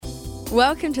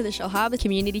Welcome to the Shellharbour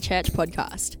Community Church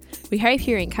podcast. We hope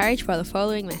you're encouraged by the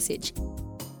following message.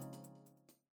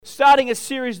 Starting a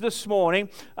series this morning,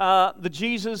 the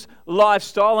Jesus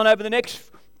Lifestyle, and over the next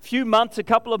few months, a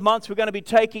couple of months, we're going to be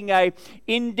taking a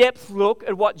in-depth look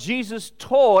at what Jesus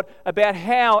taught about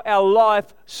how our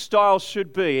lifestyle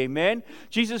should be. Amen.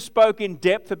 Jesus spoke in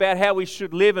depth about how we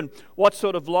should live and what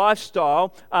sort of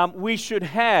lifestyle we should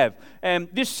have. And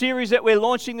this series that we're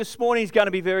launching this morning is going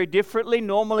to be very differently.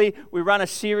 Normally, we run a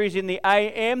series in the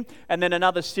AM and then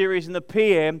another series in the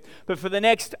PM. But for the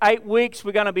next 8 weeks,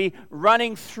 we're going to be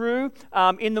running through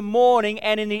in the morning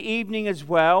and in the evening as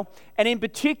well. And in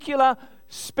particular,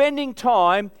 spending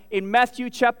time in Matthew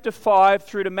chapter 5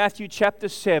 through to Matthew chapter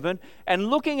 7 and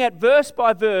looking at verse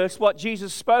by verse what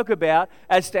Jesus spoke about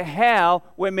as to how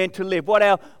we're meant to live, what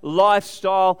our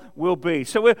lifestyle will be.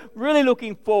 So we're really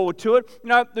looking forward to it. You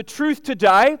know, the truth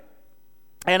today,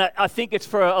 and I think it's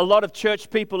for a lot of church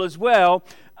people as well,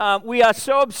 we are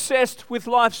so obsessed with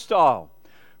lifestyle.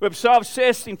 We're so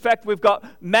obsessed. In fact, we've got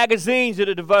magazines that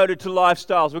are devoted to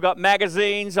lifestyles. We've got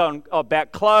magazines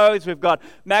about clothes. We've got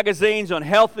magazines on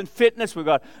health and fitness. We've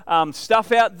got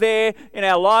stuff out there in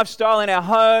our lifestyle, in our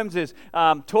homes. There's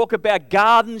talk about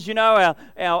gardens, you know,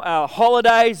 our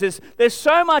holidays. There's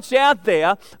so much out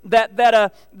there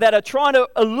that are trying to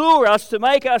allure us to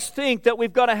make us think that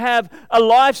we've got to have a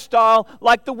lifestyle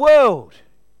like the world.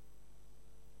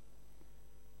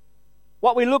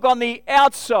 What we look on the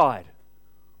outside,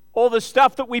 all the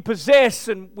stuff that we possess,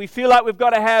 and we feel like we've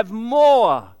got to have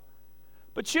more.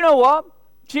 But you know what?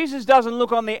 Jesus doesn't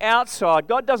look on the outside.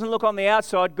 God doesn't look on the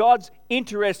outside. God's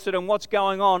interested in what's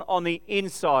going on the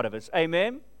inside of us.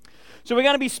 Amen? So we're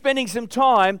going to be spending some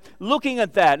time looking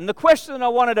at that. And the question that I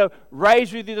wanted to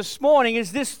raise with you this morning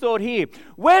is this thought here.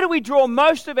 Where do we draw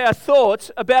most of our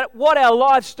thoughts about what our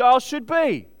lifestyle should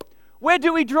be? Where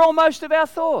do we draw most of our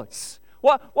thoughts?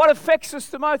 What affects us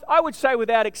the most? I would say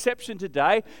without exception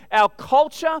today, our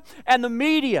culture and the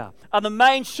media are the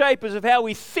main shapers of how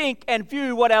we think and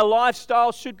view what our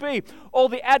lifestyle should be. All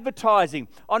the advertising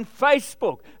on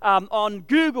Facebook, on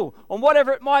Google, on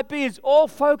whatever it might be is all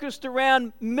focused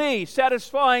around me,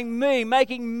 satisfying me,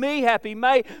 making me happy,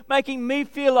 making me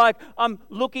feel like I'm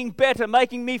looking better,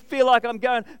 making me feel like I'm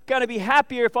going to be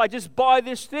happier if I just buy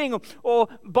this thing or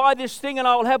buy this thing and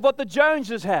I will have what the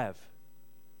Joneses have.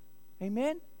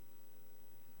 Amen?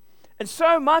 And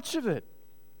so much of it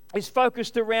is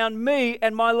focused around me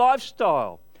and my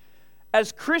lifestyle.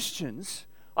 As Christians,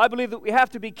 I believe that we have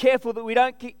to be careful that we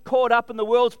don't get caught up in the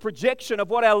world's projection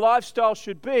of what our lifestyle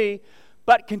should be,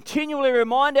 but continually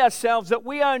remind ourselves that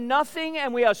we own nothing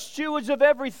and we are stewards of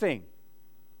everything.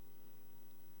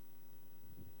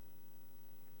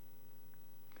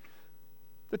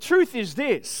 The truth is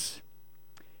this: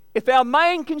 if our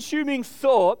main consuming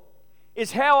thought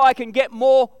is how I can get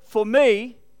more for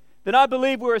me, then I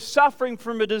believe we're suffering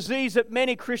from a disease that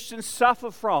many Christians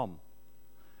suffer from.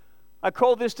 I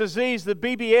call this disease the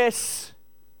BBS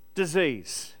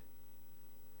disease.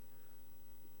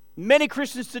 Many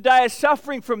Christians today are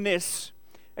suffering from this.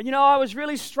 And you know, I was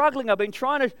really struggling. I've been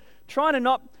trying to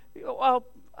not,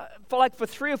 for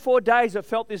 3 or 4 days I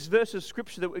felt this verse of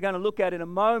scripture that we're going to look at in a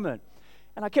moment.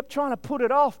 And I kept trying to put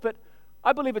it off, but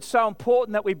I believe it's so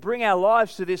important that we bring our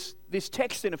lives to this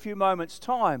text in a few moments'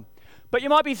 time. But you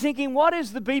might be thinking, what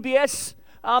is the BBS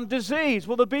disease?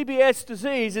 Well, the BBS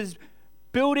disease is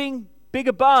building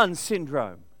bigger barns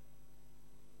syndrome.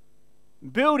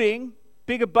 Building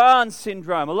bigger barns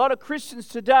syndrome. A lot of Christians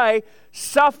today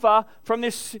suffer from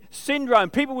this syndrome.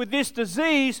 People with this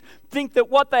disease think that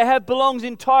what they have belongs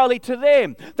entirely to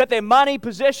them, that their money,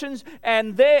 possessions,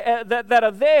 and that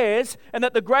are theirs, and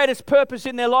that the greatest purpose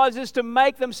in their lives is to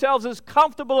make themselves as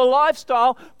comfortable a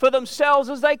lifestyle for themselves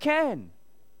as they can.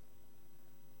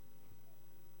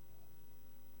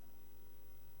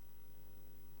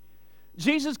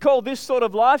 Jesus called this sort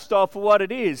of lifestyle for what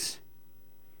it is.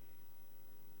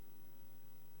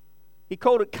 He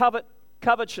called it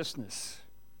covetousness,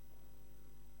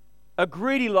 a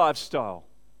greedy lifestyle.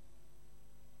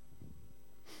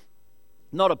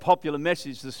 Not a popular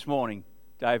message this morning,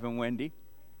 Dave and Wendy,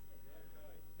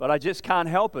 but I just can't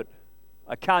help it.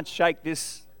 I can't shake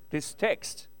this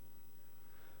text.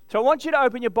 So I want you to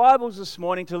open your Bibles this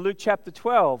morning to Luke chapter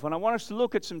 12, and I want us to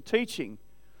look at some teaching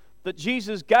that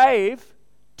Jesus gave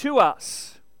to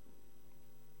us.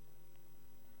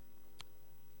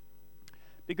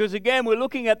 Because again, we're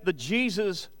looking at the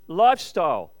Jesus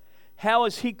lifestyle. How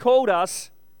has He called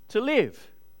us to live?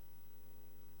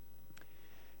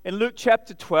 In Luke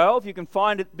chapter 12, you can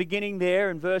find it beginning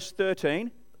there in verse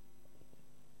 13.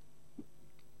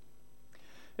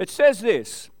 It says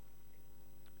this: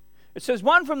 It says,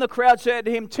 one from the crowd said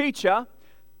to him, "Teacher,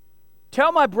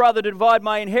 tell my brother to divide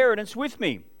my inheritance with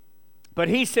me." But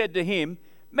he said to him,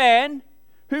 "Man,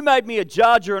 who made me a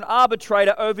judge or an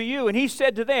arbitrator over you?" And he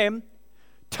said to them,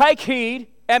 "Take heed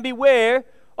and beware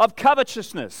of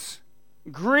covetousness,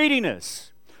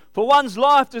 greediness. For one's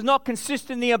life does not consist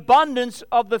in the abundance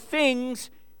of the things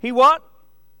he what?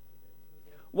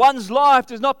 One's life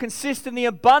does not consist in the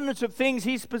abundance of things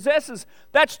he possesses."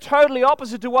 That's totally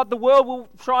opposite to what the world will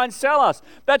try and sell us.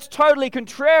 That's totally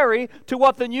contrary to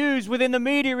what the news within the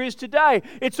media is today.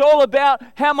 It's all about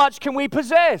how much can we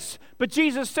possess. But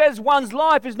Jesus says one's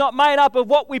life is not made up of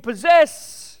what we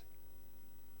possess.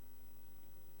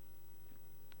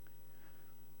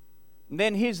 And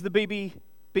then here's the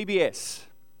BBS.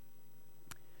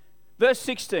 Verse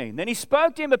 16. Then he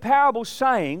spoke to him a parable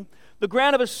saying, "The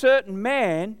ground of a certain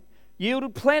man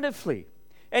yielded plentifully.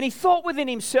 And he thought within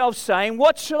himself, saying,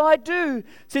 What shall I do,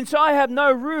 since I have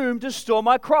no room to store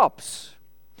my crops?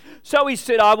 So he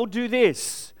said, I will do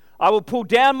this. I will pull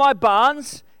down my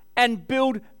barns and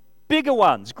build bigger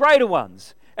ones, greater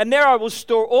ones. And there I will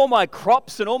store all my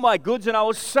crops and all my goods. And I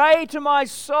will say to my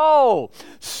soul,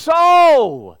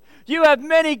 Soul, you have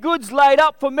many goods laid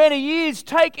up for many years.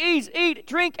 Take ease, eat,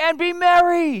 drink, and be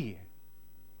merry."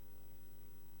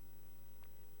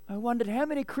 I wondered how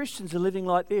many Christians are living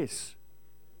like this.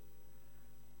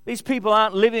 These people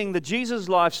aren't living the Jesus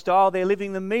lifestyle, they're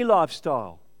living the me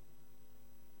lifestyle.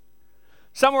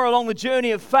 Somewhere along the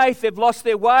journey of faith, they've lost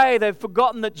their way. They've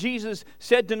forgotten that Jesus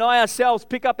said, "Deny ourselves,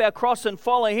 pick up our cross and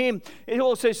follow Him." It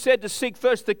also said to seek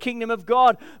first the kingdom of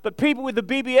God. But people with the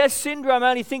BBS syndrome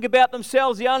only think about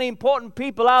themselves. The only important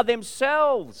people are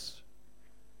themselves.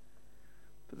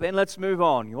 But then let's move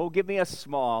on. You all give me a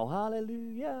smile.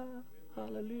 Hallelujah.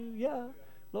 Hallelujah,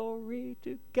 glory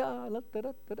to God.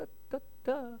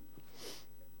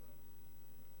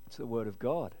 It's the word of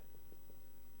God.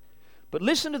 But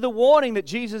listen to the warning that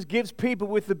Jesus gives people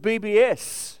with the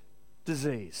BBS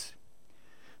disease.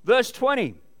 Verse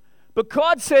 20. But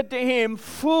God said to him,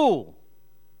 "Fool,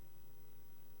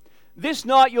 this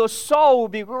night your soul will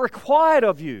be required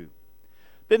of you.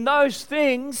 Then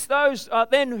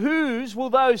then whose will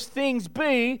those things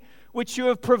be which you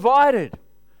have provided?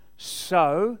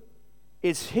 So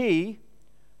is he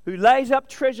who lays up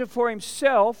treasure for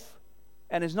himself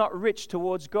and is not rich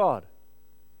towards God."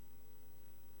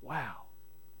 Wow.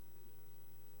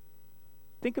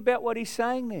 Think about what he's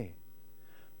saying there.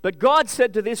 But God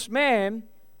said to this man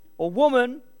or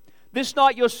woman, "This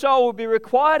night your soul will be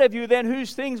required of you. Then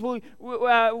whose things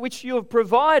which you have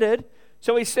provided?"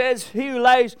 So he says, "He who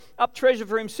lays up treasure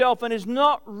for himself and is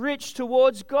not rich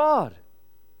towards God."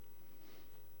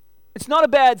 It's not a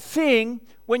bad thing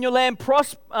when your land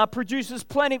produces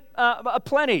plenty.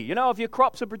 You know, if your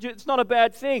crops are produced, it's not a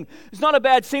bad thing. It's not a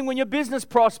bad thing when your business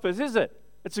prospers, is it?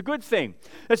 It's a good thing.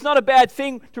 It's not a bad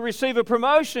thing to receive a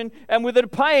promotion and with it a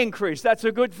pay increase. That's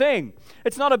a good thing.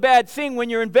 It's not a bad thing when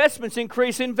your investments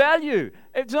increase in value.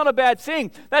 It's not a bad thing.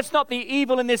 That's not the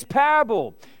evil in this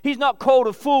parable. He's not called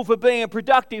a fool for being a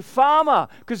productive farmer,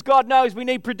 because God knows we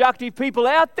need productive people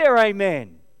out there,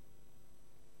 amen.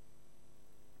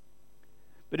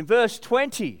 But in verse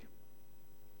 20,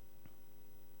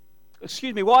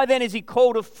 why then is he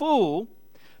called a fool?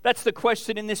 That's the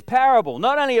question in this parable.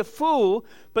 Not only a fool,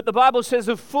 but the Bible says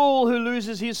a fool who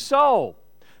loses his soul.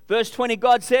 Verse 20,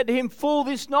 God said to him, "Fool,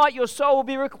 this night your soul will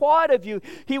be required of you."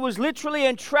 He was literally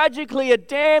and tragically a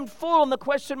damned fool, and the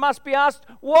question must be asked,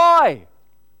 why?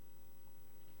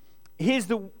 Here's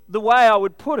the way I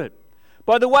would put it.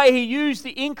 By the way he used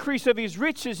the increase of his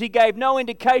riches, he gave no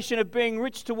indication of being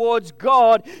rich towards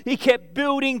God. He kept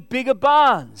building bigger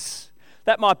barns.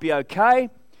 That might be okay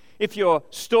if you're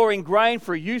storing grain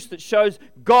for a use that shows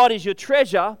God is your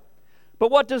treasure. But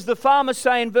what does the farmer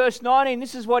say in verse 19?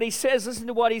 This is what he says. Listen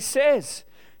to what he says.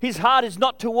 His heart is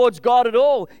not towards God at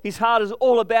all. His heart is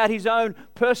all about his own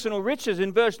personal riches.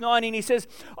 In verse 19 he says,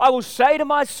 "I will say to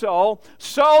my soul,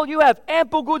 Soul, you have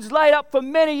ample goods laid up for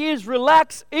many years.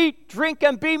 Relax, eat, drink,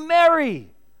 and be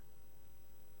merry."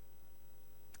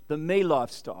 The me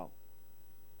lifestyle.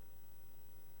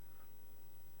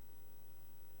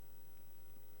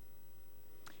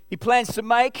 He plans to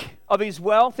make of his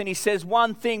wealth, and he says,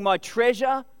 one thing, my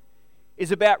treasure is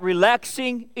about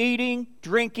relaxing, eating,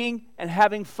 drinking, and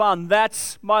having fun.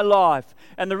 That's my life.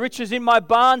 And the riches in my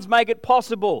barns make it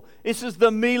possible. This is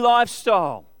the me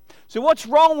lifestyle. So what's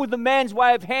wrong with the man's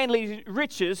way of handling his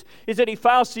riches is that he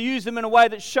fails to use them in a way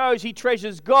that shows he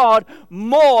treasures God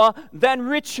more than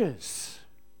riches.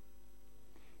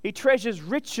 He treasures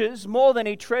riches more than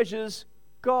he treasures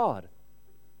God.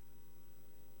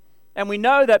 And we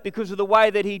know that because of the way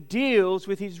that he deals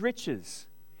with his riches.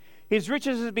 His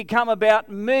riches has become about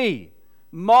me,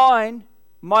 mine,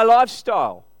 my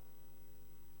lifestyle.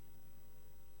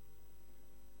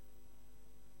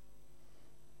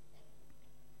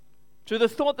 So the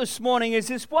thought this morning is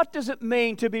this: what does it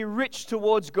mean to be rich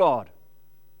towards God?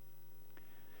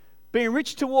 Being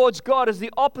rich towards God is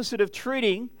the opposite of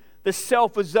treating the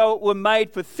self as though it were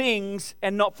made for things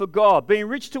and not for God. Being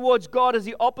rich towards God is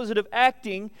the opposite of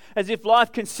acting as if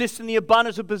life consists in the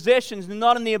abundance of possessions and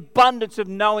not in the abundance of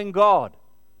knowing God.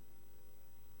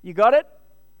 You got it?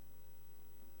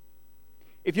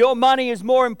 If your money is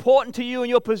more important to you and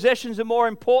your possessions are more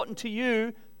important to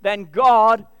you than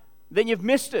God, then you've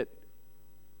missed it.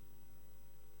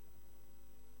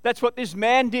 That's what this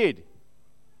man did.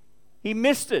 He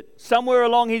missed it. Somewhere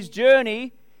along his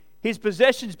journey, his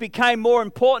possessions became more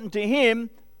important to him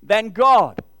than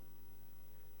God.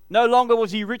 No longer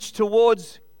was he rich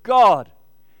towards God.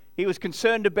 He was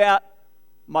concerned about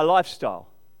my lifestyle.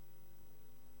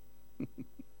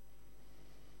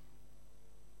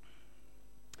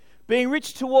 Being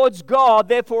rich towards God,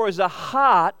 therefore, is a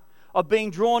heart of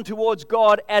being drawn towards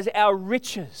God as our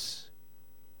riches.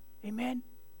 Amen?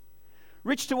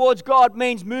 Rich towards God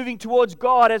means moving towards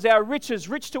God as our riches.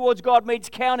 Rich towards God means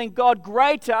counting God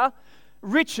greater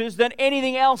riches than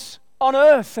anything else on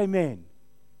earth. Amen.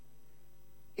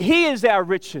 He is our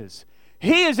riches.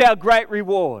 He is our great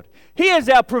reward. He is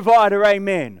our provider.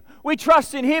 Amen. We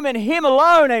trust in Him and Him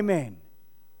alone. Amen.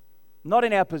 Not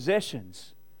in our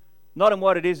possessions. Not in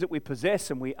what it is that we possess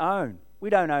and we own.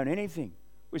 We don't own anything.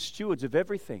 We're stewards of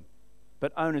everything,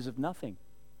 but owners of nothing.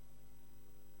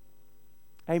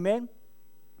 Amen.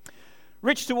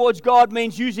 Rich towards God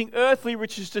means using earthly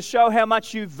riches to show how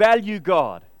much you value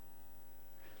God.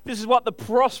 This is what the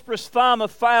prosperous farmer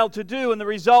failed to do, and the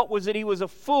result was that he was a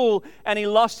fool and he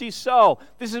lost his soul.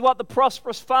 This is what the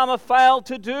prosperous farmer failed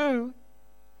to do.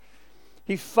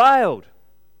 He failed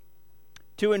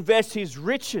to invest his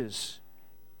riches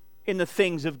in the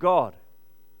things of God.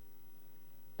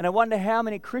 And I wonder how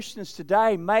many Christians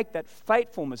today make that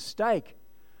fateful mistake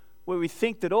where we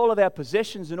think that all of our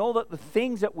possessions and all the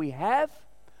things that we have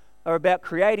are about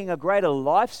creating a greater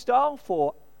lifestyle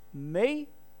for me.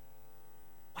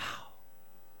 Wow.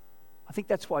 I think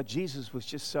that's why Jesus was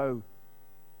just so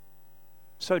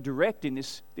direct in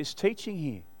this teaching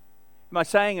here. Am I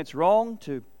saying it's wrong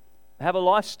to have a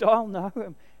lifestyle? No.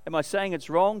 Am I saying it's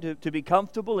wrong to be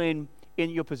comfortable in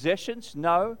your possessions?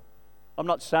 No. I'm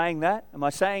not saying that. Am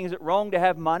I saying is it wrong to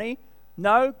have money?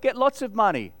 No. Get lots of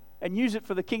money and use it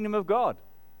for the kingdom of God.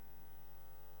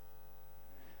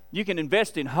 You can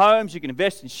invest in homes, you can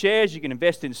invest in shares, you can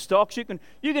invest in stocks, you can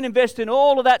invest in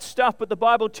all of that stuff, but the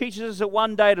Bible teaches us that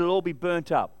one day it'll all be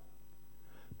burnt up.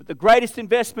 But the greatest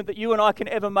investment that you and I can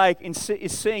ever make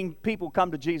is seeing people come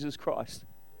to Jesus Christ.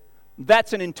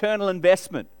 That's an eternal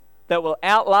investment that will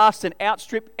outlast and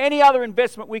outstrip any other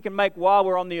investment we can make while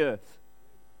we're on the earth.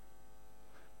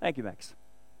 Thank you, Max.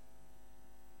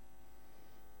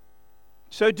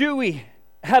 So do we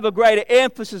have a greater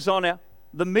emphasis on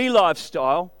the me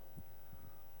lifestyle,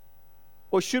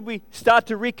 or should we start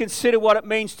to reconsider what it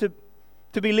means to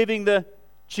be living the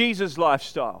Jesus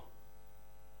lifestyle?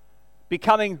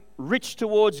 Becoming rich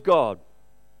towards God.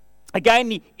 Again,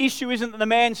 the issue isn't that the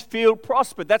man's field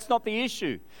prospered. That's not the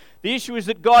issue. The issue is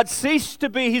that God ceased to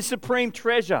be his supreme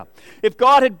treasure. If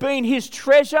God had been his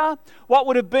treasure, what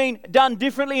would have been done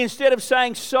differently? Instead of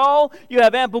saying, soul, you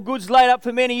have ample goods laid up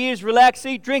for many years, relax,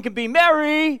 eat, drink, and be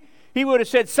merry, he would have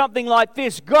said something like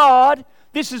this: God,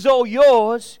 this is all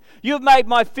yours. You've made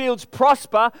my fields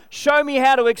prosper. Show me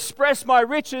how to express my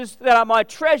riches that are my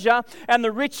treasure, and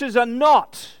the riches are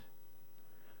not.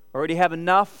 I already have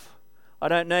enough. I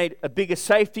don't need a bigger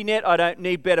safety net. I don't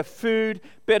need better food,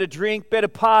 better drink, better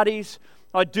parties.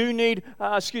 I do need,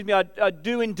 I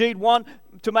do indeed want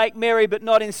to make merry, but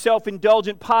not in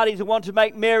self-indulgent parties. I want to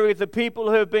make merry with the people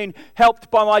who have been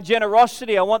helped by my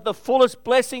generosity. I want the fullest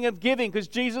blessing of giving, because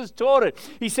Jesus taught it.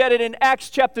 He said it in Acts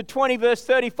chapter 20, verse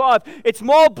 35. It's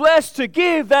more blessed to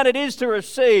give than it is to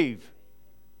receive.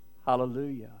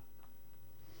 Hallelujah.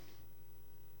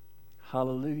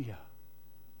 Hallelujah.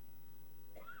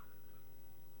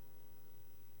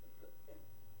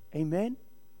 Amen?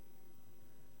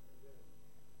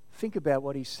 Think about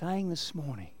what he's saying this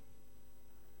morning.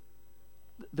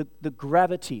 The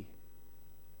gravity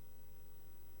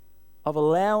of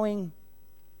allowing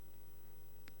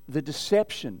the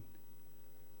deception,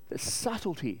 the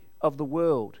subtlety of the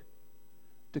world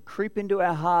to creep into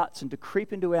our hearts and to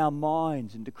creep into our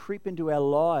minds and to creep into our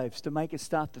lives, to make us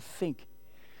start to think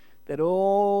that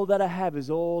all that I have is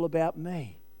all about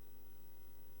me.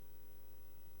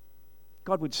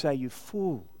 God would say, you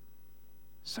fool,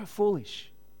 so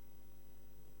foolish.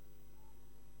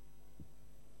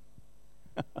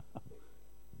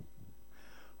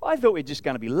 I thought we were just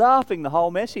going to be laughing the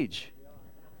whole message.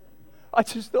 I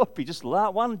just thought we just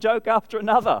laugh, one joke after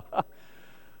another. But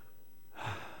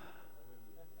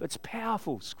it's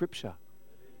powerful scripture,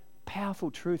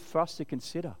 powerful truth for us to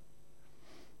consider.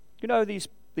 You know, these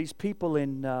people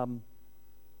in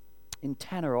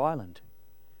Tanner Island,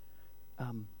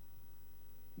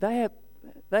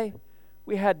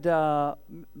 we had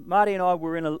Marty and I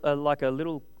were in a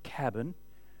little cabin,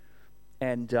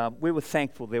 and we were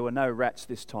thankful there were no rats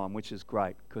this time, which is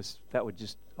great, because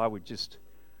I would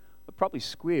probably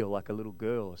squeal like a little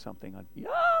girl or something.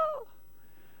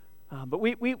 But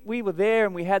we were there,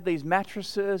 and we had these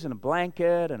mattresses and a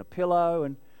blanket and a pillow,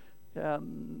 and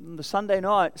the Sunday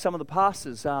night, some of the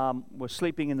pastors were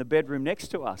sleeping in the bedroom next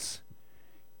to us,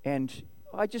 and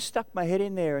I just stuck my head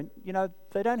in there, and you know,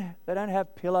 they don't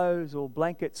have pillows or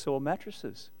blankets or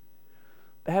mattresses.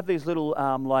 They have these little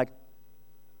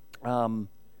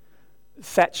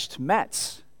thatched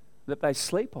mats that they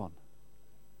sleep on.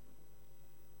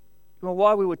 Well,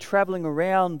 while we were traveling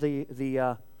around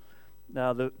the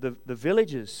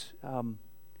villages,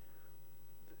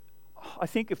 I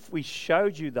think if we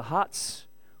showed you the huts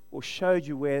or showed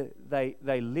you where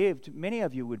they lived, many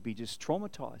of you would be just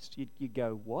traumatized. You'd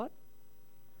go, what?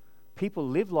 People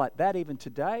live like that even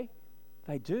today?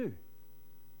 They do.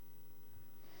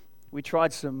 We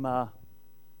tried some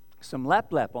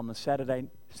lap on the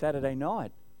Saturday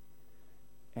night,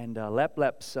 and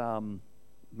lap's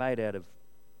made out of,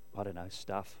 I don't know,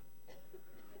 stuff.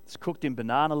 It's cooked in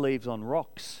banana leaves on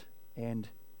rocks, and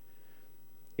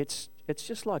it's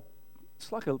just like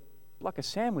a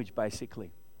sandwich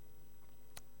basically.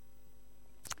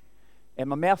 And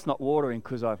my mouth's not watering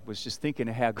because I was just thinking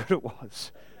of how good it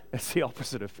was. That's the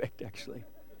opposite effect, actually.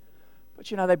 But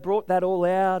you know, they brought that all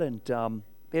out, and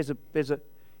there's a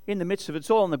in the midst of it, it's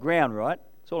all on the ground, right?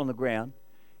 It's all on the ground,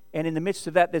 and in the midst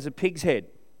of that, there's a pig's head.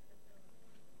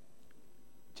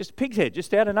 Just a pig's head,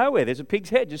 just out of nowhere. There's a pig's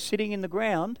head just sitting in the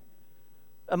ground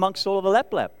amongst all of the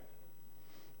lap.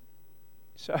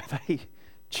 So they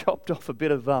chopped off a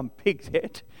bit of pig's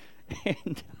head,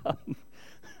 and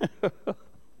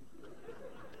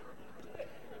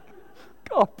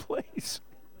God, please.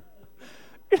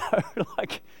 You know,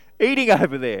 like eating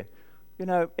over there. You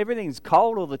know, everything's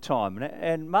cold all the time.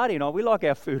 And Marty and I, we like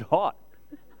our food hot.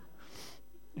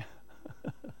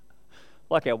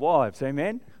 Like our wives,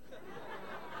 amen?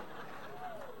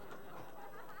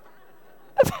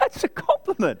 That's a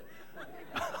compliment.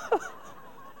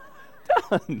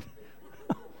 Done.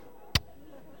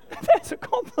 That's a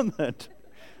compliment.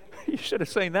 You should have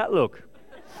seen that look.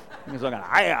 He was like,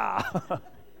 "Hiya."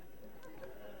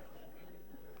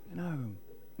 You know,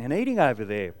 and eating over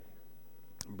there.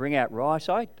 Bring out rice.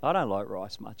 I don't like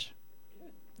rice much.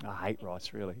 I hate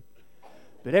rice, really.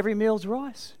 But every meal's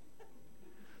rice.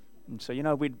 And so, you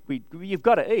know, you've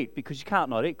got to eat, because you can't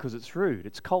not eat, because it's rude.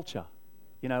 It's culture.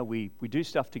 You know, we do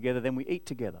stuff together, then we eat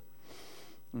together.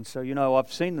 And so, you know,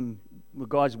 I've seen the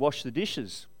guys wash the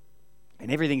dishes,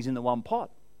 and everything's in the one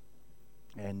pot.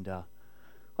 And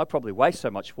I probably waste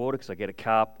so much water because I get a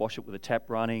cup, wash it with a tap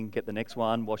running, get the next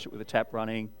one, wash it with a tap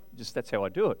running. Just that's how I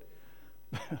do it.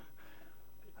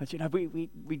 But you know,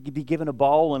 we'd be given a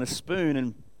bowl and a spoon,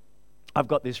 and I've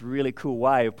got this really cool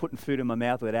way of putting food in my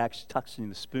mouth without actually touching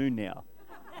the spoon now.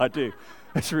 I do.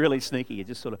 It's really sneaky. You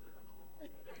just sort of,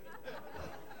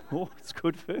 oh, it's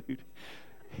good food.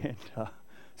 And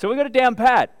so we got it down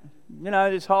pat. You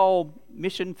know, this whole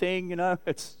mission thing, you know,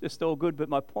 it's just all good. But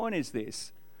my point is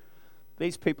this.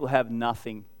 These people have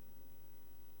nothing,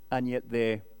 and yet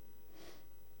their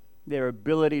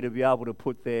ability to be able to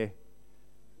put their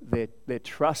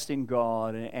trust in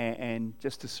God and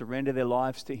just to surrender their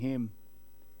lives to Him,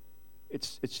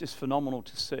 it's just phenomenal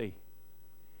to see.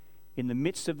 In the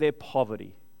midst of their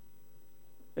poverty,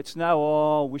 it's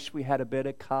no, wish we had a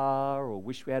better car, or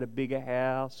wish we had a bigger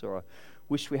house, or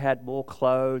wish we had more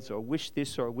clothes, or wish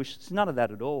this, or wish... It's none of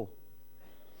that at all.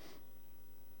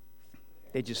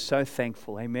 They're just so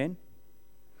thankful, amen?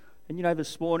 And you know,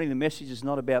 this morning the message is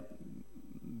not about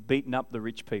beating up the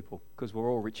rich people, because we're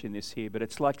all rich in this here, but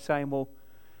it's like saying, well,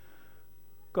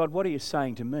 God, what are you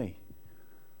saying to me?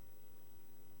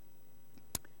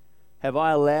 Have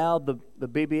I allowed the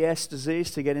BBS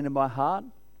disease to get into my heart?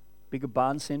 Bigger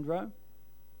barn syndrome?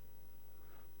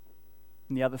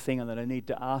 And the other thing that I need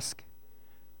to ask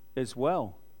as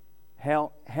well,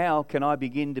 how can I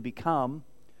begin to become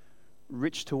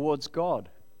rich towards God?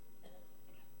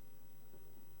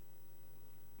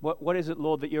 What is it,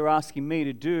 Lord, that you're asking me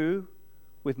to do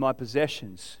with my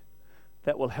possessions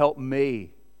that will help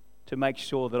me to make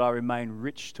sure that I remain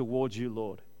rich towards you,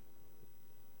 Lord?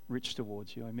 Rich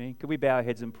towards you, amen. Can we bow our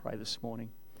heads and pray this morning?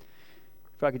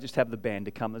 If I could just have the band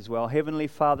to come as well. Heavenly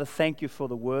Father, thank you for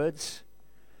the words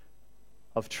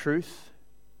of truth.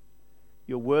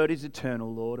 Your word is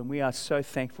eternal, Lord, and we are so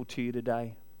thankful to you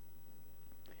today.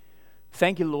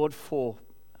 Thank you, Lord, for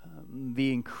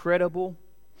the incredible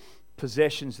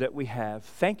possessions that we have.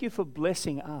 Thank you for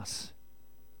blessing us.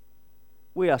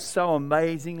 We are so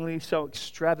amazingly, so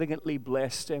extravagantly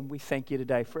blessed, and we thank you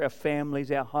today for our families,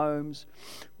 our homes,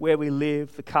 where we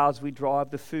live, the cars we drive,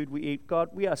 the food we eat.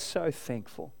 God, we are so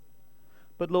thankful.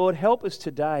 But Lord, help us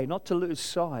today not to lose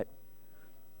sight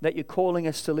that you're calling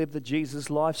us to live the Jesus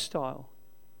lifestyle,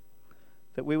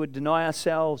 that we would deny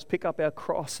ourselves, pick up our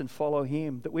cross and follow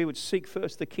him, that we would seek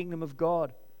first the kingdom of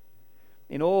God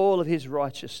in all of his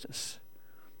righteousness.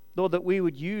 Lord, that we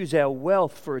would use our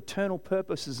wealth for eternal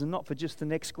purposes and not for just the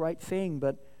next great thing,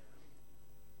 but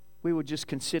we would just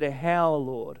consider how,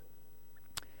 Lord,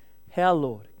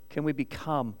 can we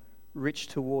become rich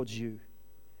towards you?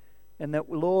 And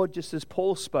that, Lord, just as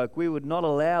Paul spoke, we would not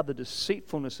allow the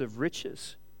deceitfulness of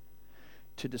riches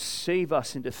to deceive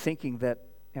us into thinking that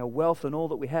our wealth and all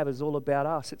that we have is all about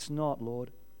us. It's not,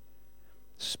 Lord.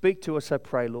 Speak to us, I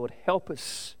pray, Lord. Help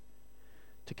us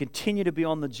to continue to be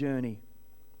on the journey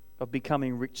of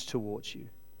becoming rich towards you.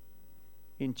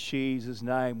 In Jesus'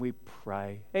 name we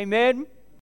pray. Amen.